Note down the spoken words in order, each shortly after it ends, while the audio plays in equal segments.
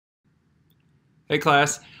Hey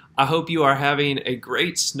class, I hope you are having a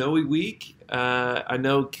great snowy week. I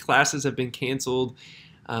know classes have been canceled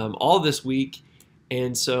all this week,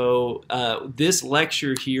 and so this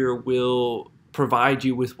lecture here will provide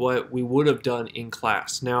you with what we would have done in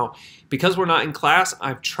class. Now, because we're not in class,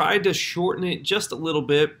 I've tried to shorten it just a little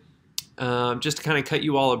bit, just to kind of cut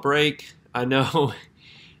you all a break. I know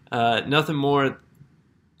nothing more.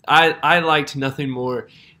 I liked nothing more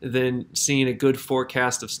than seeing a good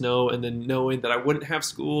forecast of snow and then knowing that I wouldn't have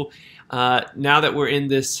school. Now that we're in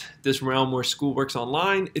this realm where school works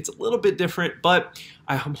online, it's a little bit different, but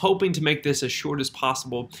I'm hoping to make this as short as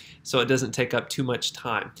possible so it doesn't take up too much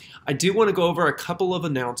time. I do want to go over a couple of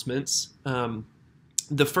announcements.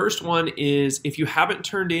 The first one is if you haven't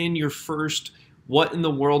turned in your first "What in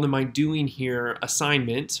the world am I doing here"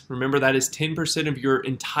 assignment, remember that is 10% of your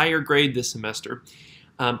entire grade this semester.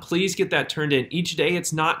 Please get that turned in. Each day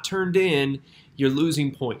it's not turned in, you're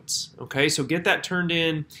losing points. Okay, so get that turned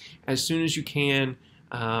in as soon as you can.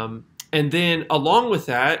 And then along with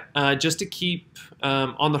that, just to keep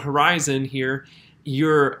on the horizon here,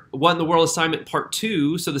 your What in the World assignment part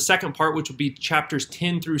 2, so the second part, which will be chapters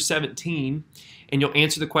 10 through 17, and you'll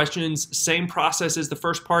answer the questions. Same process as the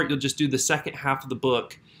first part, you'll just do the second half of the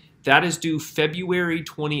book. That is due February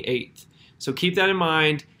 28th. So keep that in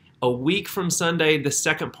mind. A week from Sunday, the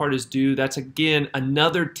second part is due. That's, again,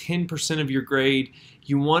 another 10% of your grade.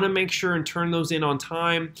 You want to make sure and turn those in on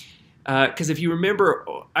time. Because if you remember,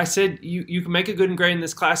 I said you can make a good grade in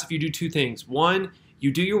this class if you do two things. One,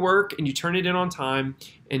 you do your work and you turn it in on time.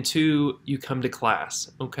 And two, you come to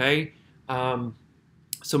class. Okay?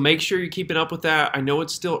 So make sure you're keeping up with that. I know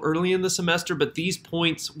it's still early in the semester, but these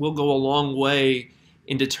points will go a long way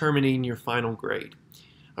in determining your final grade.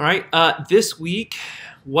 All right, this week,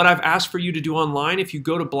 what I've asked for you to do online, if you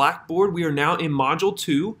go to Blackboard, we are now in Module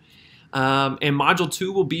 2. And Module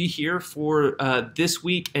 2 will be here for this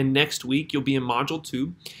week and next week. You'll be in Module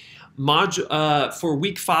 2. For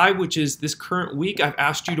Week 5, which is this current week, I've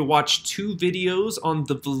asked you to watch 2 videos on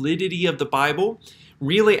the validity of the Bible,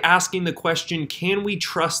 really asking the question, can we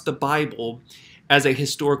trust the Bible as a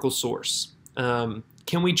historical source? Can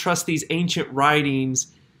we trust these ancient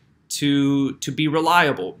writings to be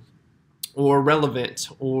reliable or relevant,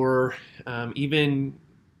 or even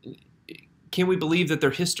can we believe that they're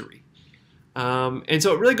history? And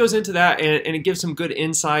so it really goes into that, and it gives some good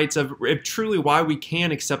insights of truly why we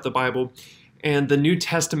can accept the Bible and the New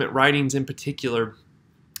Testament writings in particular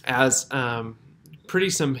as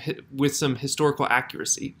with some historical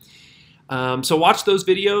accuracy. So watch those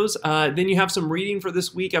videos. Then you have some reading for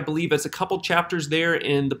this week. I believe it's a couple chapters there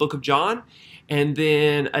in the book of John, and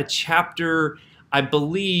then a chapter, I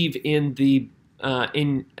believe, in the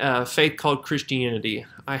faith called Christianity.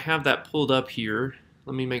 I have that pulled up here.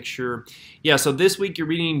 Let me make sure. Yeah, so this week you're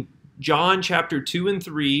reading John chapter 2 and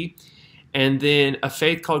 3, and then a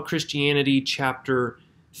faith called Christianity chapter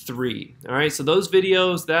 3. All right, so those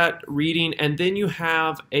videos, that reading, and then you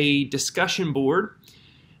have a discussion board.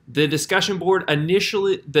 The discussion board,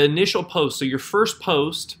 the initial post, so your first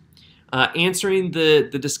post answering the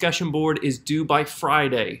discussion board is due by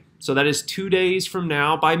Friday. So that is 2 days from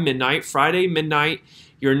now by midnight. Friday midnight,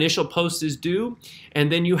 your initial post is due,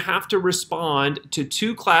 and then you have to respond to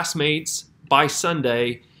 2 classmates by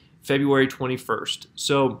Sunday, February 21st.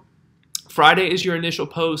 So Friday is your initial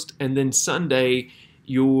post, and then Sunday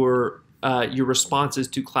your responses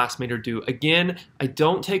to classmate are due. Again, I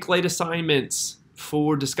don't take late assignments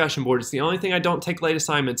for discussion board. It's the only thing I don't take late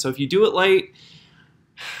assignments. So if you do it late,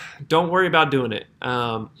 don't worry about doing it.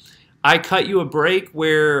 I cut you a break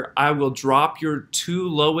where I will drop your 2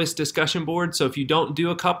 lowest discussion boards. So if you don't do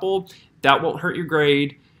a couple, that won't hurt your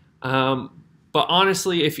grade. But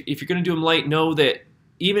honestly, if you're going to do them late, know that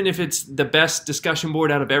even if it's the best discussion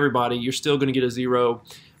board out of everybody, you're still going to get a 0.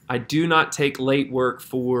 I do not take late work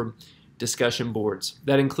for discussion boards.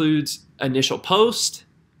 That includes initial post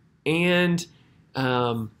and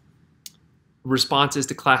responses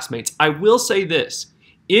to classmates. I will say this.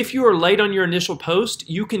 If you are late on your initial post,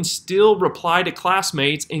 you can still reply to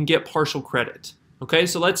classmates and get partial credit. Okay,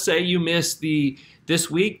 so let's say you miss this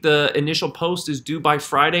week, the initial post is due by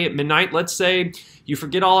Friday at midnight. Let's say you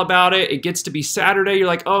forget all about it. It gets to be Saturday. You're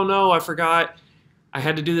like, oh no, I forgot. I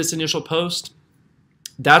had to do this initial post.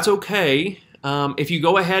 That's okay. If you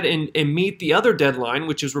go ahead and meet the other deadline,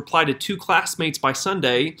 which is reply to 2 classmates by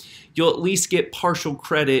Sunday, you'll at least get partial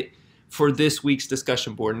credit for this week's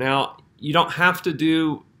discussion board. Now, you don't have to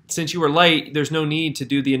do, since you were late, there's no need to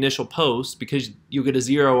do the initial post because you'll get a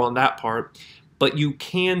 0 on that part, but you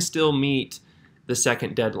can still meet the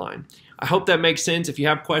second deadline. I hope that makes sense. If you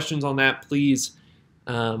have questions on that, please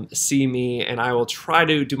see me, and I will try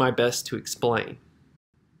to do my best to explain.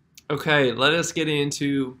 Okay, let us get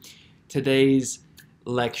into today's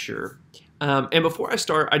lecture. And before I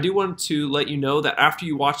start, I do want to let you know that after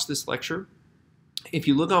you watch this lecture, if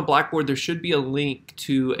you look on Blackboard, there should be a link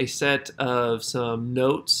to a set of some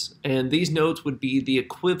notes, and these notes would be the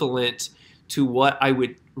equivalent to what I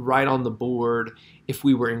would write on the board if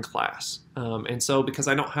we were in class. And so because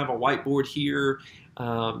I don't have a whiteboard here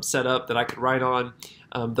set up that I could write on,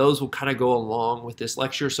 those will kind of go along with this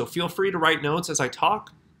lecture. So feel free to write notes as I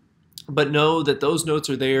talk, but know that those notes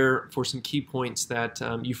are there for some key points that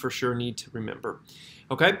you for sure need to remember.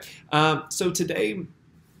 Okay, so today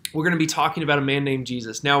we're going to be talking about a man named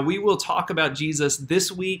Jesus. Now, we will talk about Jesus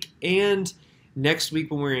this week and next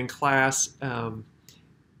week when we're in class,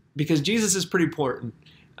 because Jesus is pretty important.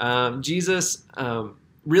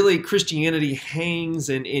 Really, Christianity hangs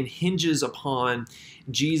and hinges upon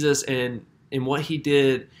Jesus and what he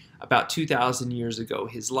did about 2,000 years ago,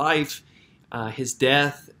 his life, his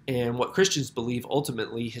death, and what Christians believe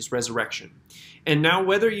ultimately, his resurrection. And now,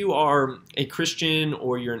 whether you are a Christian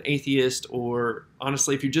or you're an atheist, or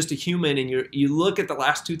honestly, if you're just a human and you look at the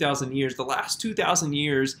last 2,000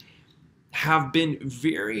 years have been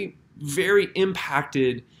very, very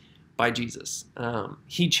impacted by Jesus.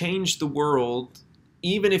 He changed the world.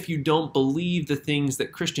 Even if you don't believe the things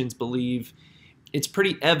that Christians believe, it's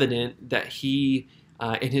pretty evident that he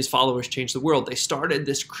and his followers changed the world. They started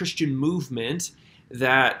this Christian movement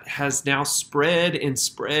that has now spread and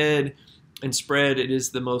spread and spread. It is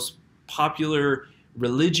the most popular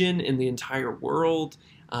religion in the entire world.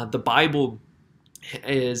 The Bible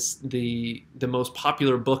is the most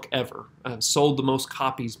popular book ever, sold the most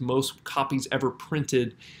copies ever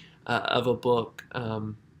printed of a book.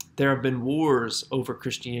 There have been wars over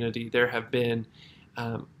Christianity. There have been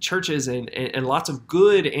churches and lots of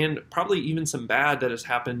good and probably even some bad that has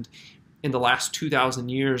happened in the last 2,000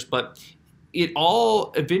 years. But it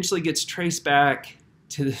all eventually gets traced back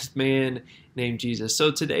to this man named Jesus.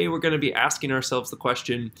 So today we're going to be asking ourselves the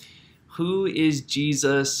question, who is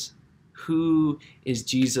Jesus? Who is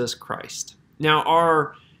Jesus Christ?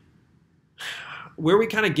 Now, where we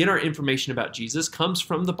kind of get our information about Jesus comes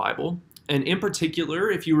from the Bible. And in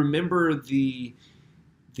particular, if you remember the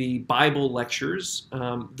Bible lectures,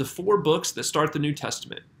 the 4 books that start the New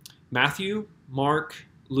Testament, Matthew, Mark,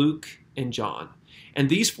 Luke, and John. And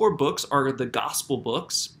these 4 books are the gospel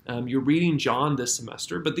books. You're reading John this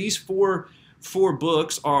semester, but these four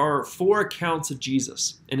books are 4 accounts of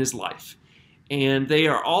Jesus and his life. And they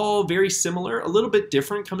are all very similar, a little bit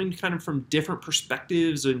different, coming kind of from different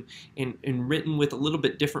perspectives and written with a little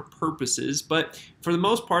bit different purposes. But for the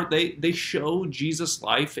most part, they show Jesus'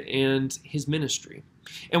 life and his ministry.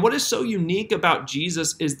 And what is so unique about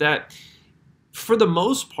Jesus is that for the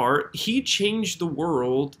most part, he changed the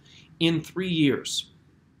world in 3 years,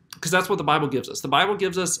 because that's what the Bible gives us. The Bible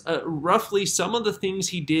gives us roughly some of the things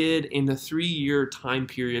he did in the 3-year time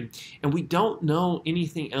period, and we don't know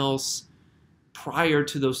anything else prior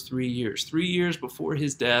to those 3 years. 3 years before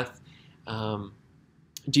his death,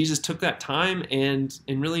 Jesus took that time and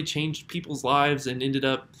really changed people's lives and ended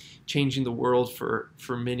up changing the world for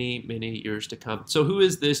many, many years to come. So who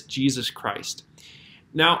is this Jesus Christ?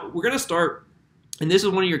 Now, we're going to start, and this is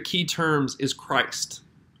one of your key terms, is Christ.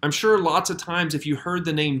 I'm sure lots of times if you heard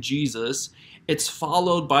the name Jesus, it's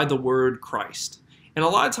followed by the word Christ. And a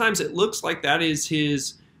lot of times it looks like that is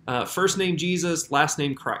his first name Jesus, last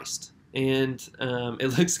name Christ. And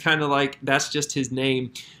it looks kind of like that's just his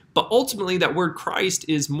name. But ultimately that word Christ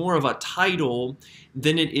is more of a title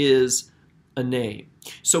than it is a name.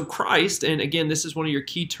 So Christ, and again, this is one of your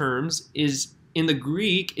key terms, is in the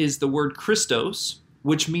Greek is the word Christos,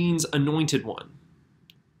 which means anointed one.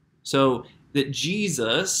 So that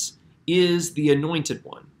Jesus is the anointed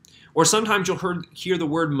one. Or sometimes you'll hear the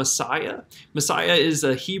word Messiah. Messiah is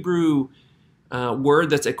a Hebrew word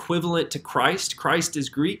that's equivalent to Christ. Christ is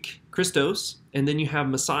Greek, Christos, and then you have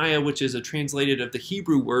Messiah, which is a translated of the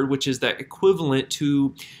Hebrew word, which is that equivalent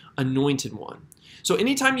to anointed one. So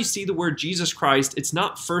anytime you see the word Jesus Christ, it's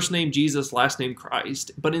not first name Jesus, last name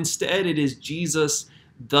Christ, but instead it is Jesus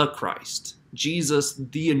the Christ, Jesus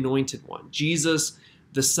the anointed one, Jesus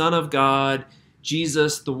the Son of God,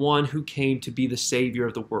 Jesus the one who came to be the Savior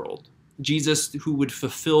of the world, Jesus who would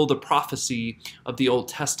fulfill the prophecy of the Old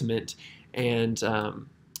Testament and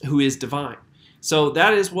who is divine. So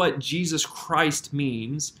that is what Jesus Christ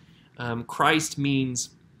means. Christ means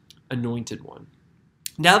anointed one.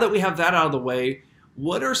 Now that we have that out of the way,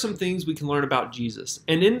 what are some things we can learn about Jesus?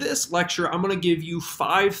 And in this lecture, I'm going to give you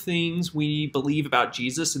 5 things we believe about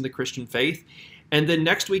Jesus in the Christian faith. And then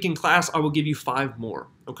next week in class, I will give you 5 more.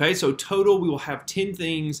 Okay, so total, we will have 10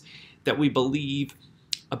 things that we believe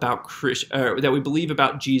about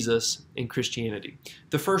Jesus and Christianity.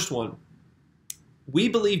 The first one, we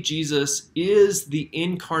believe Jesus is the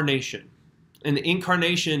incarnation. And the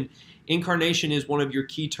incarnation is one of your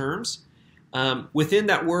key terms. Within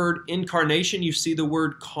that word incarnation, you see the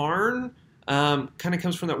word carn, kind of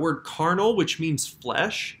comes from that word carnal, which means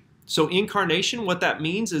flesh. So incarnation, what that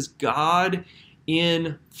means is God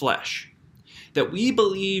in flesh. That we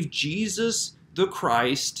believe Jesus the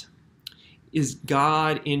Christ is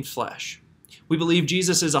God in flesh. We believe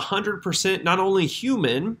Jesus is 100% not only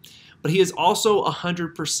human, but he is also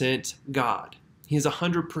 100% God. He is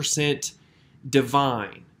 100%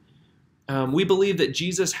 divine. We believe that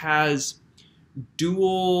Jesus has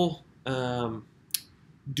dual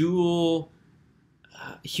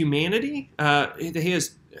humanity. He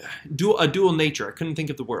has a dual nature. I couldn't think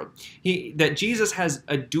of the word. That Jesus has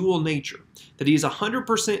a dual nature. That he is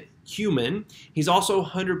 100% human. He's also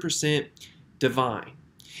 100% divine.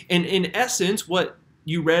 And in essence, what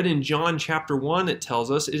you read in John chapter 1, it tells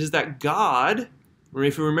us is that God, or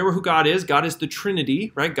if you remember who God is the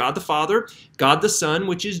Trinity, right? God the Father, God the Son,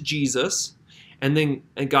 which is Jesus, and then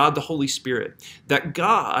God the Holy Spirit. That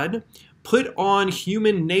God put on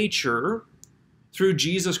human nature through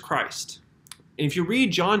Jesus Christ. And if you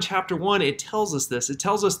read John chapter 1, it tells us this. It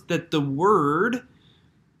tells us that the Word,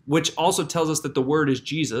 which also tells us that the Word is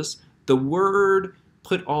Jesus, the Word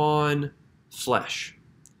put on flesh.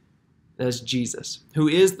 That's Jesus, who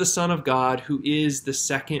is the Son of God, who is the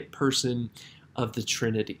second person of the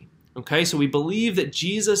Trinity. Okay, so we believe that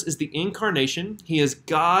Jesus is the incarnation. He is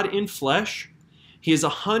God in flesh. He is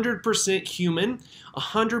 100% human,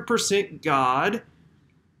 100% God,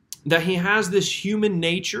 that he has this human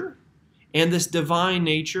nature and this divine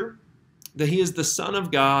nature, that he is the Son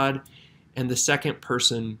of God and the second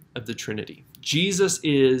person of the Trinity. Jesus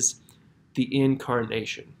is the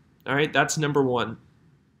incarnation. All right, that's number 1.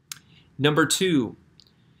 Number 2,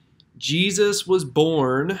 Jesus was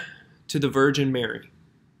born to the Virgin Mary.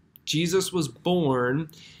 Jesus was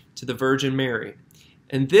born to the Virgin Mary.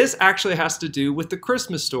 And this actually has to do with the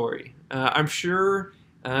Christmas story. I'm sure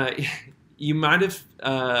you might have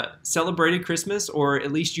celebrated Christmas, or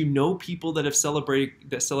at least you know people that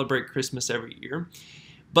celebrate Christmas every year.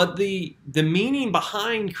 But the meaning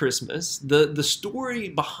behind Christmas, the story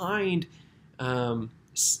behind,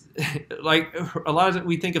 like a lot of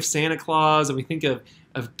we think of Santa Claus and we think of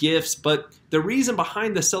gifts, but the reason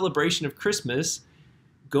behind the celebration of Christmas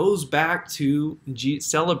goes back to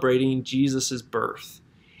celebrating Jesus's birth.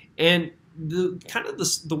 And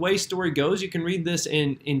the way story goes, you can read this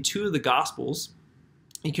in 2 of the Gospels.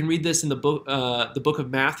 You can read this in the book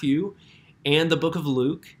of Matthew and the book of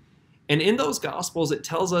Luke. And in those Gospels, it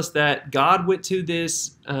tells us that God went to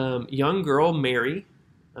this young girl, Mary,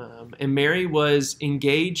 and Mary was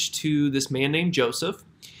engaged to this man named Joseph.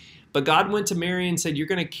 But God went to Mary and said, "You're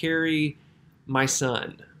going to carry my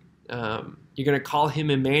son. You're going to call him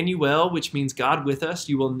Emmanuel, which means God with us.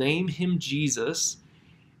 You will name him Jesus,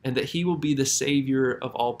 and that he will be the Savior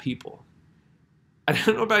of all people." I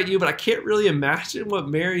don't know about you, but I can't really imagine what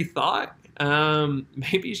Mary thought.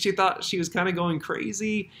 Maybe she thought she was kind of going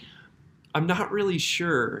crazy. I'm not really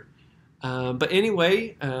sure. But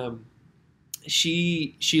anyway,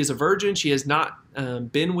 she is a virgin. She has not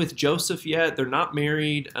been with Joseph yet. They're not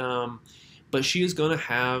married, but she is going to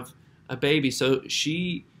have a baby. So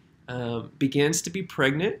she begins to be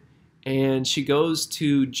pregnant, and she goes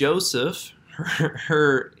to Joseph,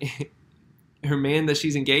 her man that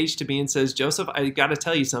she's engaged to be, and says, "Joseph, I got to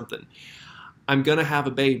tell you something. I'm going to have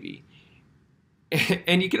a baby."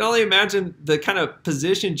 And you can only imagine the kind of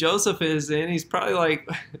position Joseph is in. He's probably like,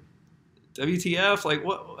 WTF, like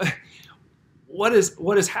what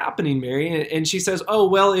is happening, Mary? And she says, "Oh,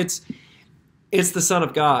 well, it's the Son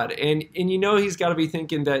of God." And you know he's got to be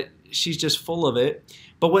thinking that she's just full of it.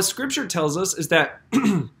 But what Scripture tells us is that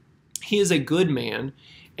he is a good man,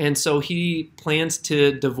 and so he plans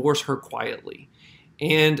to divorce her quietly.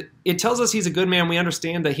 And it tells us he's a good man. We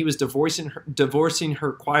understand that he was divorcing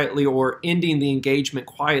her quietly, or ending the engagement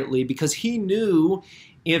quietly, because he knew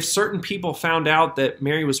if certain people found out that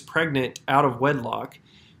Mary was pregnant out of wedlock,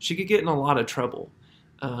 she could get in a lot of trouble.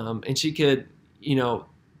 And she could,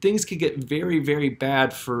 things could get very, very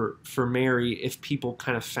bad for Mary if people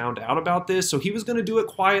kind of found out about this. So he was going to do it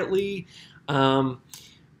quietly. But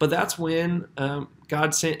that's when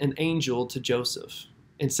God sent an angel to Joseph,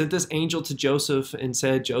 and sent this angel to Joseph and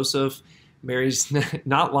said, "Joseph, Mary's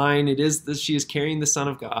not lying. She is carrying the Son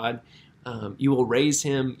of God. You will raise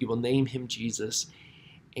him. You will name him Jesus."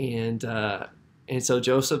 And so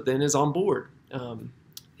Joseph then is on board.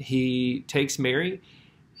 he takes Mary,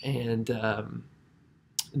 and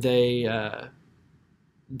they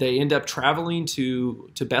end up traveling to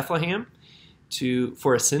Bethlehem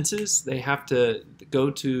for a census. They have to go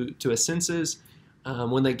to a census.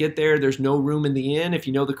 When they get there, there's no room in the inn. If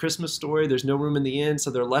you know the Christmas story, there's no room in the inn,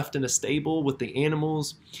 so they're left in a stable with the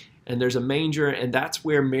animals, and there's a manger, and that's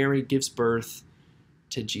where Mary gives birth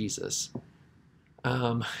to Jesus.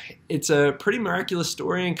 It's a pretty miraculous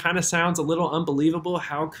story and kind of sounds a little unbelievable.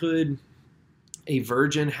 How could a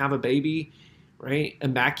virgin have a baby, right?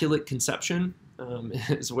 Immaculate conception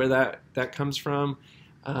is where that comes from.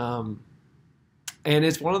 And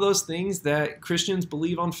it's one of those things that Christians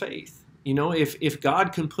believe on faith. You know, if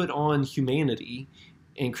God can put on humanity,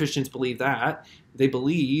 and Christians believe that, they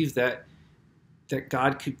believe that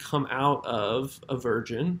God could come out of a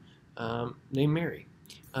virgin named Mary.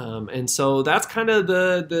 And so that's kind of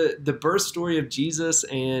the birth story of Jesus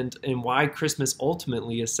and why Christmas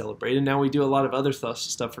ultimately is celebrated. Now we do a lot of other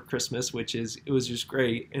stuff for Christmas, it was just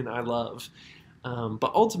great and I love.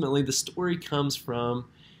 But ultimately the story comes from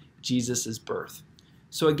Jesus's birth.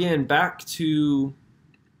 So again, back to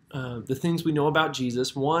the things we know about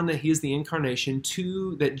Jesus. One, that he is the incarnation.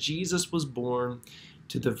 Two, that Jesus was born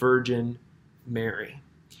to the Virgin Mary.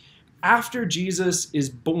 After Jesus is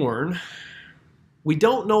born, we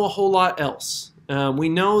don't know a whole lot else. We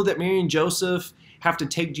know that Mary and Joseph have to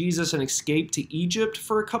take Jesus and escape to Egypt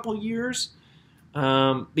for a couple years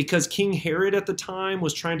because King Herod at the time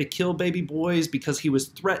was trying to kill baby boys because he was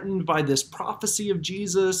threatened by this prophecy of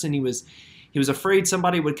Jesus, and he was afraid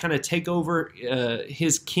somebody would kind of take over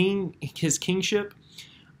his kingship.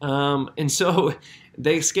 And so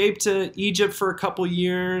they escape to Egypt for a couple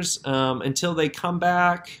years until they come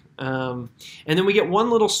back. And then we get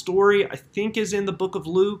one little story, I think is in the book of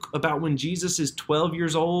Luke, about when Jesus is 12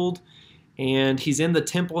 years old and he's in the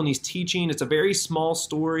temple and he's teaching. It's a very small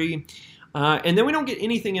story. And then we don't get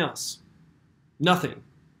anything else. Nothing.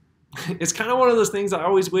 It's kind of one of those things I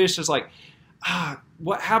always wish is like,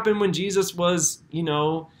 what happened when Jesus was,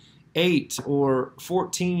 8 or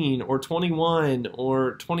 14 or 21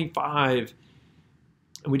 or 25?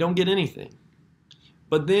 And we don't get anything.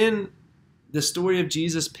 But then the story of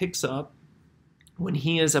Jesus picks up when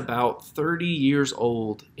he is about 30 years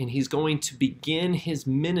old and he's going to begin his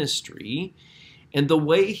ministry. And the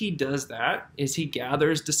way he does that is he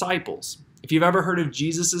gathers disciples. If you've ever heard of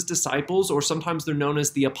Jesus's disciples, or sometimes they're known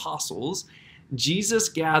as the apostles, Jesus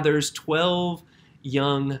gathers 12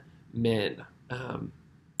 young men.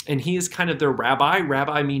 And he is kind of their rabbi.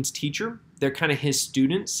 Rabbi means teacher. They're kind of his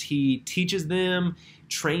students. He teaches them,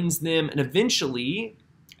 trains them, and eventually,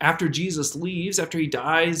 after Jesus leaves, after he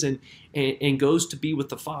dies and goes to be with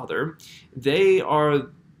the Father, they are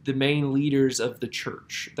the main leaders of the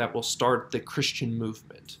church that will start the Christian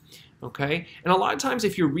movement. Okay? And a lot of times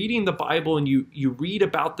if you're reading the Bible and you read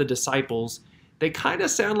about the disciples, they kind of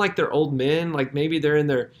sound like they're old men, like maybe they're in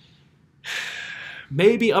their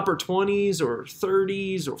maybe upper 20s or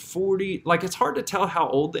 30s or 40. Like it's hard to tell how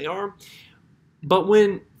old they are. But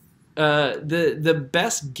when the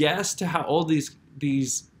best guess to how old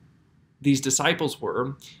these disciples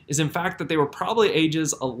were is in fact that they were probably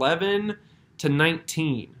ages 11 to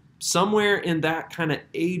 19. Somewhere in that kind of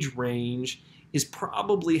age range is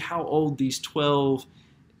probably how old these 12,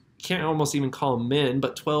 can't almost even call them men,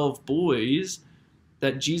 but 12 boys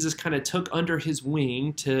that Jesus kind of took under his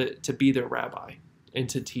wing to be their rabbi and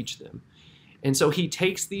to teach them. And so he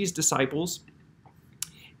takes these disciples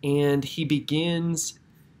and he begins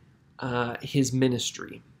his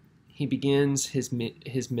ministry. He begins his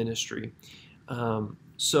ministry.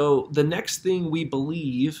 So the next thing we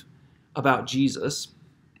believe about Jesus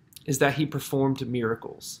is that he performed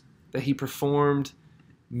miracles. That he performed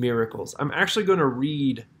miracles. I'm actually going to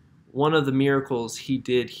read one of the miracles he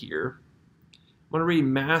did here. I'm going to read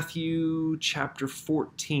Matthew chapter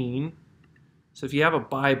 14. So if you have a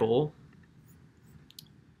Bible,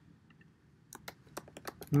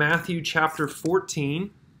 Matthew chapter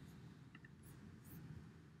 14.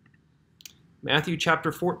 Matthew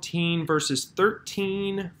chapter 14, verses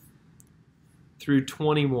 13 through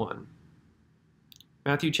 21.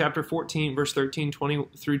 Matthew chapter 14, verse 13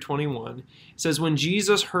 through 21. It says, when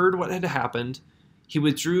Jesus heard what had happened, he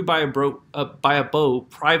withdrew by a boat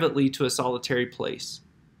privately to a solitary place.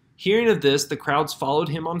 Hearing of this, the crowds followed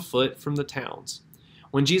him on foot from the towns.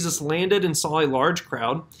 When Jesus landed and saw a large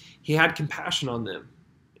crowd, he had compassion on them,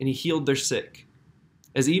 and he healed their sick.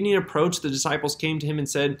 As evening approached, the disciples came to him and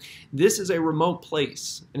said, this is a remote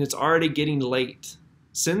place, and it's already getting late.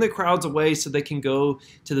 Send the crowds away so they can go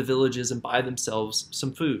to the villages and buy themselves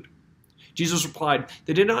some food. Jesus replied,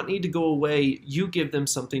 they do not need to go away. You give them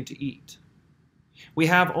something to eat. "We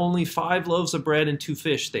have only 5 loaves of bread and 2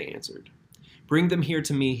 fish," they answered. "Bring them here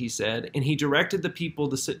to me," he said, and he directed the people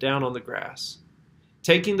to sit down on the grass.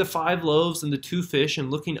 Taking the 5 loaves and the 2 fish and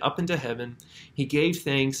looking up into heaven, he gave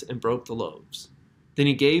thanks and broke the loaves. Then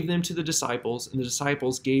he gave them to the disciples, and the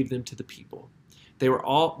disciples gave them to the people. They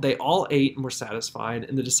all ate and were satisfied,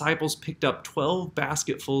 and the disciples picked up 12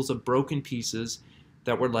 basketfuls of broken pieces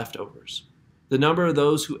that were leftovers. The number of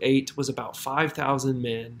those who ate was about 5,000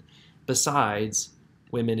 men, besides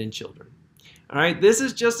women and children. All right, this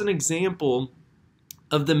is just an example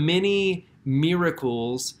of the many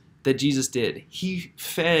miracles that Jesus did. He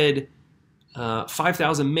fed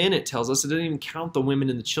 5,000 men, it tells us. It doesn't even count the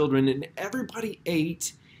women and the children, and everybody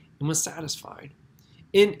ate and was satisfied.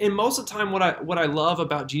 And most of the time, what I love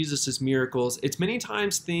about Jesus' miracles, it's many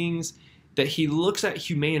times things that he looks at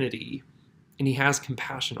humanity and he has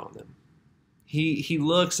compassion on them. He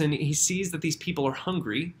looks and he sees that these people are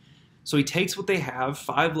hungry, so he takes what they have,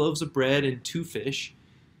 5 loaves of bread and 2 fish,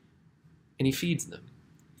 and he feeds them.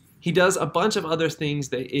 He does a bunch of other things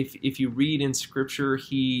that if you read in Scripture,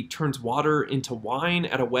 he turns water into wine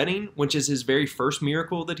at a wedding, which is his very first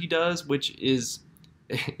miracle that he does, which is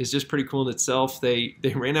just pretty cool in itself. They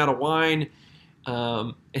ran out of wine,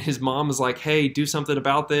 and his mom was like, "Hey, do something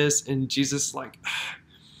about this," and Jesus is like, "Ah."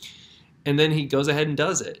 And then he goes ahead and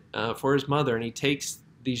does it for his mother, and he takes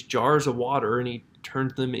these jars of water and he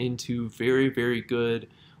turns them into very, very good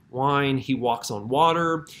wine. He walks on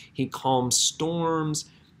water. He calms storms.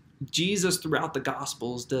 Jesus, throughout the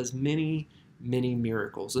Gospels, does many, many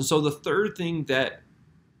miracles. And so the third thing that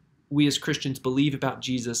we as Christians believe about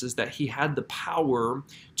Jesus is that he had the power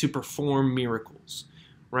to perform miracles,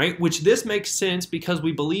 right? Which this makes sense because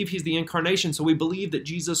we believe he's the incarnation. So we believe that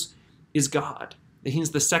Jesus is God, that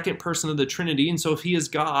he's the second person of the Trinity. And so if he is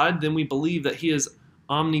God, then we believe that he is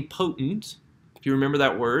omnipotent. If you remember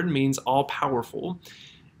that word, it means all powerful.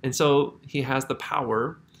 And so he has the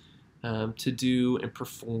power to do and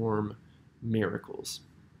perform miracles.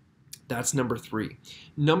 That's number 3.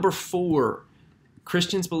 Number 4,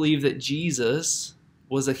 Christians believe that Jesus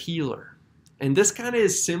was a healer. And this kind of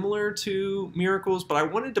is similar to miracles, but I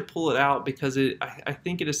wanted to pull it out because I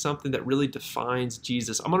think it is something that really defines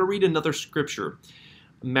Jesus. I'm going to read another scripture.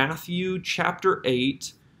 Matthew chapter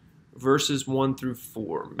 8, verses 1 through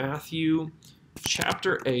 4. Matthew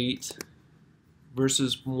chapter 8,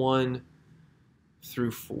 verses 1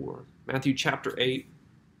 through 4. Matthew chapter 8,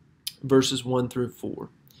 verses 1 through 4.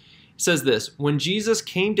 It says this: "When Jesus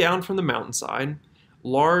came down from the mountainside,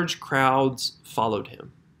 large crowds followed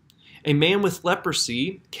him. A man with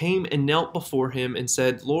leprosy came and knelt before him and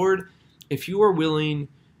said, 'Lord, if you are willing,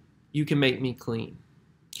 you can make me clean.'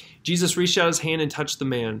 Jesus reached out his hand and touched the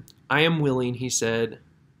man. 'I am willing,' he said,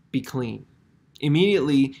 'be clean.'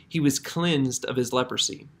 Immediately he was cleansed of his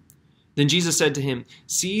leprosy. Then Jesus said to him,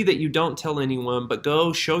 'See that you don't tell anyone, but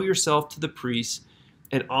go show yourself to the priests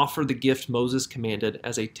and offer the gift Moses commanded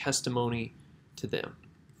as a testimony to them.'"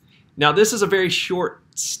 Now, this is a very short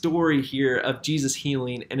story here of Jesus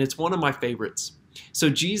healing, and it's one of my favorites. So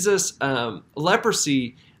Jesus,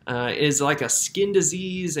 leprosy is like a skin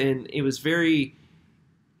disease, and it was very,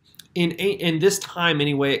 in this time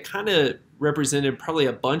anyway, it kind of represented probably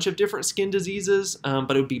a bunch of different skin diseases,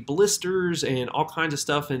 but it would be blisters and all kinds of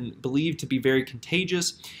stuff, and believed to be very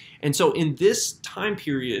contagious. And so in this time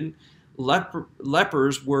period,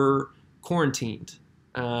 lepers were quarantined.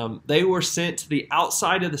 They were sent to the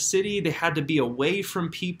outside of the city. They had to be away from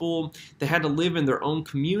people. They had to live in their own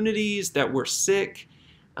communities that were sick,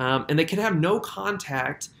 and they could have no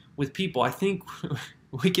contact with people. I think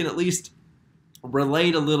we can at least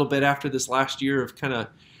relate a little bit after this last year of kind of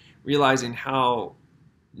realizing how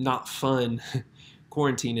not fun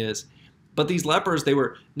quarantine is. But these lepers, they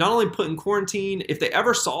were not only put in quarantine, if they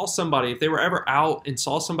ever saw somebody, if they were ever out and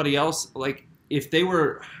saw somebody else, like if they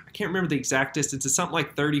were, I can't remember the exact distance, it's something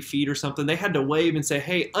like 30 feet or something, they had to wave and say,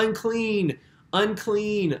 "Hey, unclean,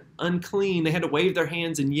 unclean, unclean." They had to wave their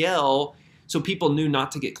hands and yell so people knew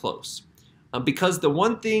not to get close. Because the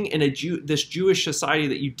one thing in this Jewish society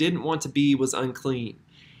that you didn't want to be was unclean.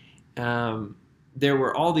 There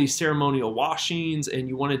were all these ceremonial washings, and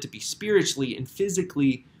you wanted to be spiritually and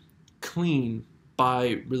physically clean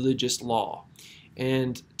by religious law.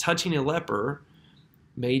 And touching a leper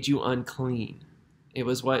made you unclean. It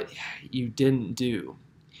was what you didn't do.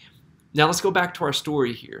 Now let's go back to our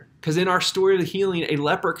story here. Because in our story of the healing, a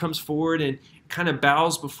leper comes forward and kind of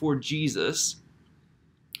bows before Jesus.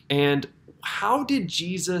 And how did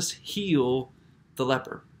Jesus heal the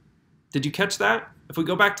leper? Did you catch that? If we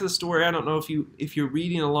go back to the story, I don't know if you're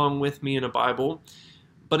reading along with me in a Bible,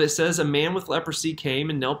 but it says a man with leprosy came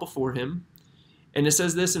and knelt before him, And it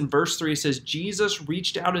says this in verse 3, it says, Jesus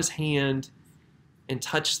reached out his hand and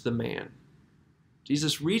touched the man.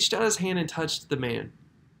 Jesus reached out his hand and touched the man.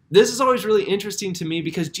 This is always really interesting to me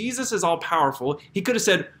because Jesus is all powerful. He could have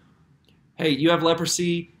said, hey, you have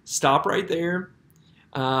leprosy, stop right there.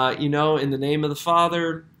 In the name of the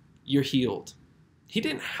Father, you're healed. He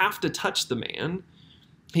didn't have to touch the man.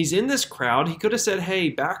 He's in this crowd. He could have said, hey,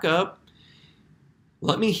 back up.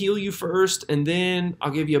 Let me heal you first, and then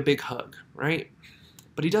I'll give you a big hug, right?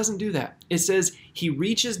 But he doesn't do that. It says he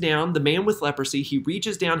reaches down, the man with leprosy, he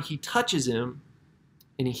reaches down, he touches him,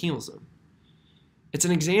 and he heals him. It's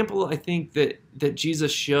an example, I think, that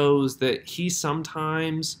Jesus shows that he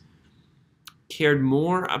sometimes cared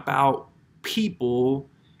more about people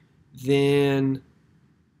than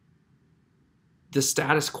the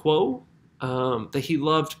status quo, that he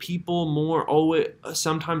loved people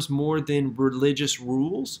sometimes more than religious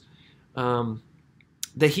rules,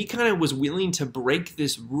 that he kind of was willing to break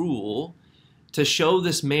this rule to show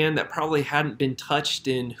this man that probably hadn't been touched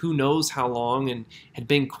in who knows how long and had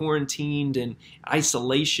been quarantined in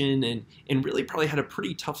isolation and really probably had a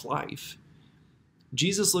pretty tough life.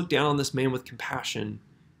 Jesus looked down on this man with compassion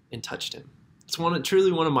and touched him. It's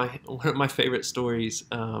truly one of my favorite stories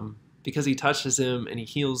because he touches him and he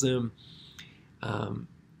heals him.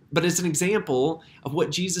 But it's an example of what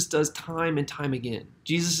Jesus does time and time again.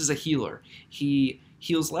 Jesus is a healer. He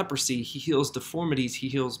heals leprosy. He heals deformities. He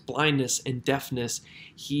heals blindness and deafness.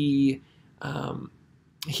 He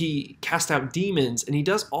casts out demons, and he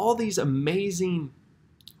does all these amazing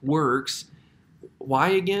works. Why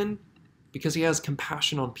again? Because he has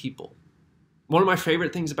compassion on people. One of my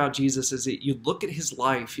favorite things about Jesus is that you look at his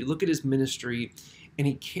life, you look at his ministry, and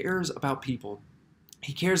he cares about people.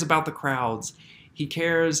 He cares about the crowds. He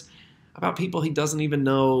cares about people he doesn't even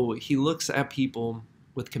know. He looks at people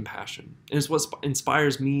with compassion. And it's what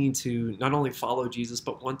inspires me to not only follow Jesus,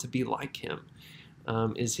 but want to be like him,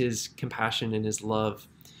 is his compassion and his love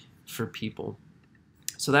for people.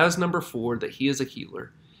 So that was number 4, that he is a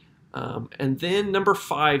healer. And then number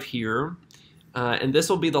 5 here, and this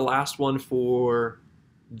will be the last one for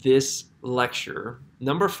this lecture.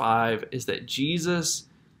 Number 5 is that Jesus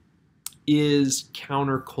is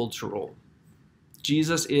countercultural.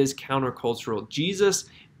 Jesus is countercultural. Jesus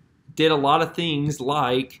did a lot of things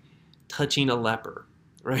like touching a leper,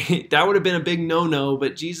 right? That would have been a big no-no,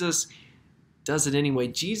 but Jesus does it anyway.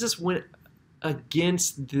 Jesus went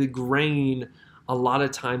against the grain a lot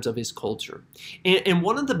of times of his culture. And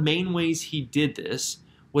one of the main ways he did this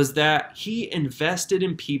was that he invested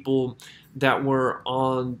in people that were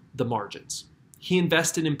on the margins. He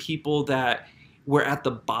invested in people that were at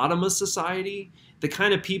the bottom of society, the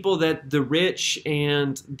kind of people that the rich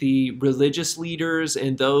and the religious leaders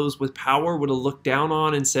and those with power would have looked down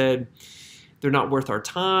on and said, they're not worth our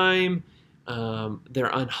time,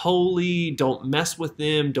 they're unholy, don't mess with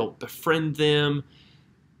them, don't befriend them.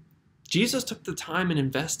 Jesus took the time and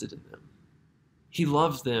invested in them. He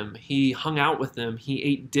loved them. He hung out with them. He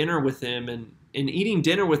ate dinner with them. And eating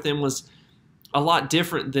dinner with them was a lot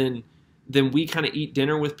different than we kind of eat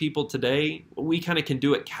dinner with people today. We kind of can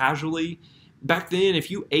do it casually. Back then,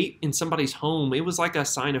 if you ate in somebody's home, it was like a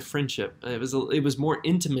sign of friendship. It was more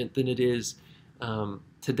intimate than it is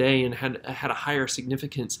today, and had a higher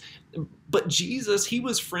significance. But Jesus, he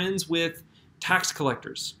was friends with tax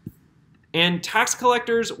collectors. And tax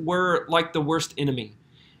collectors were like the worst enemy.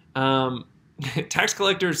 Tax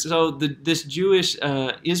collectors, so this Jewish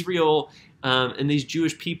Israel and these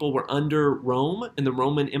Jewish people were under Rome and the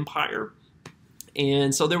Roman Empire.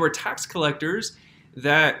 And so there were tax collectors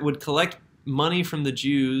that would collect money from the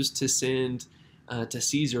Jews to send to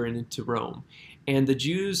Caesar and into Rome. And the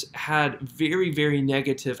Jews had very, very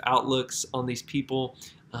negative outlooks on these people.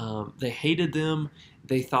 They hated them.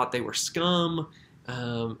 They thought they were scum.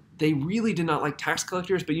 They really did not like tax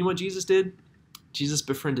collectors, but you know what Jesus did? Jesus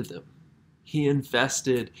befriended them. He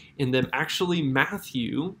invested in them. Actually,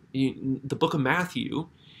 Matthew, the book of Matthew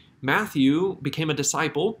became a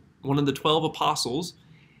disciple, one of the 12 apostles,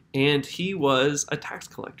 and he was a tax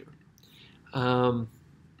collector.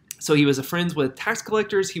 So he was friends with tax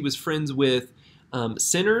collectors. He was friends with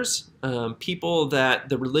sinners, people that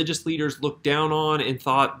the religious leaders looked down on and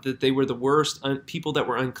thought that they were the worst, people that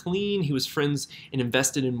were unclean. He was friends and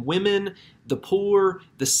invested in women, the poor,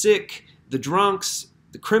 the sick, the drunks,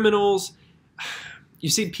 the criminals. You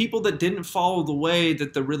see, people that didn't follow the way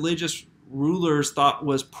that the religious rulers thought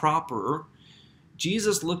was proper.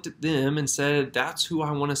 Jesus looked at them and said, that's who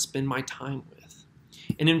I want to spend my time with.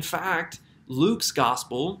 And in fact, Luke's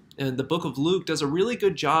gospel, and the book of Luke, does a really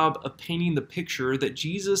good job of painting the picture that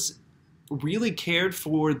Jesus really cared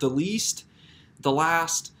for the least, the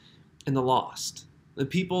last, and the lost, the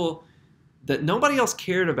people that nobody else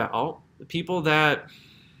cared about, the people that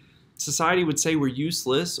society would say were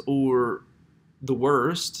useless or the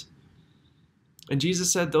worst. And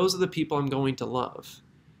Jesus said, those are the people I'm going to love.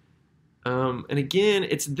 And again,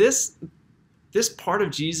 it's this part of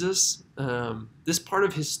Jesus, this part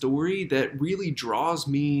of his story that really draws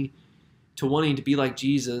me to wanting to be like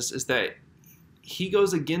Jesus, is that he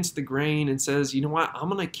goes against the grain and says, you know what, I'm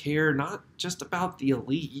going to care not just about the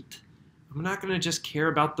elite. I'm not going to just care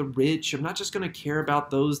about the rich. I'm not just going to care about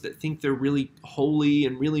those that think they're really holy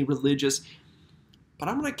and really religious, but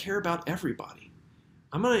I'm going to care about everybody.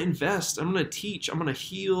 I'm going to invest. I'm going to teach. I'm going to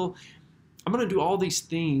heal. I'm going to do all these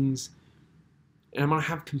things, and I'm going to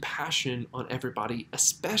have compassion on everybody,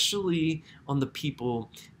 especially on the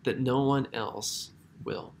people that no one else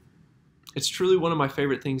will. It's truly one of my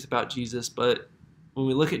favorite things about Jesus, but when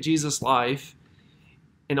we look at Jesus' life,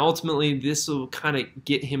 and ultimately this will kind of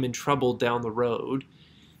get him in trouble down the road,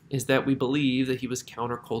 is that we believe that he was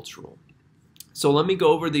countercultural. So let me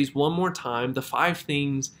go over these one more time, the 5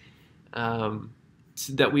 things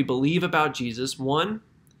that we believe about Jesus. 1,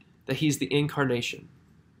 that he's the incarnation,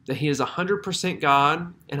 that he is 100%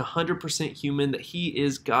 God and 100% human, that he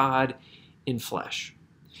is God in flesh.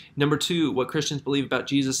 Number 2, what Christians believe about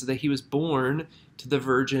Jesus is that he was born to the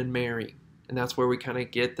Virgin Mary. And that's where we kind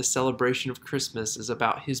of get the celebration of Christmas, is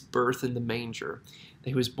about his birth in the manger, that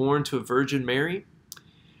he was born to a Virgin Mary.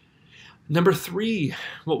 Number 3,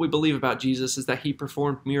 what we believe about Jesus is that he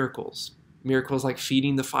performed miracles. Miracles like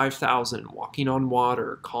feeding the 5,000, walking on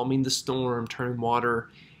water, calming the storm, turning water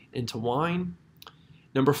into wine.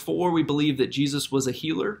 Number 4, we believe that Jesus was a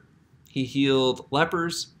healer. He healed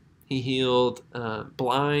lepers. He healed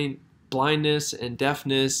blindness and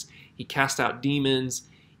deafness. He cast out demons.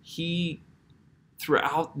 He,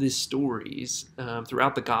 throughout these stories,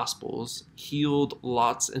 throughout the Gospels, healed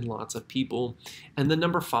lots and lots of people. And then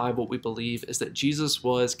number 5, what we believe is that Jesus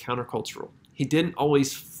was countercultural. He didn't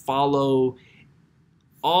always follow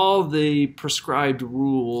all the prescribed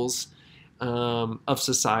rules of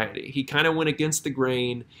society. He kind of went against the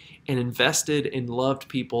grain and invested and loved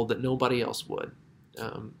people that nobody else would.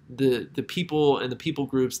 The people and the people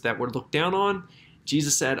groups that were looked down on,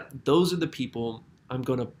 Jesus said, those are the people I'm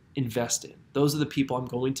going to invest in. Those are the people I'm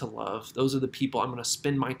going to love. Those are the people I'm going to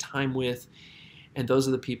spend my time with. And those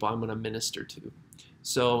are the people I'm going to minister to.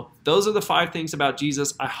 So those are the 5 things about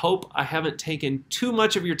Jesus. I hope I haven't taken too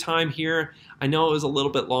much of your time here. I know it was a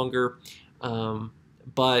little bit longer,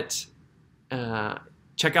 but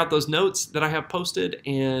check out those notes that I have posted.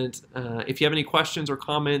 And if you have any questions or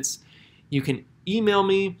comments, you can email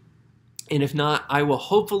me. And if not, I will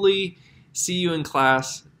hopefully see you in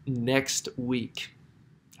class next week.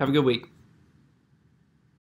 Have a good week.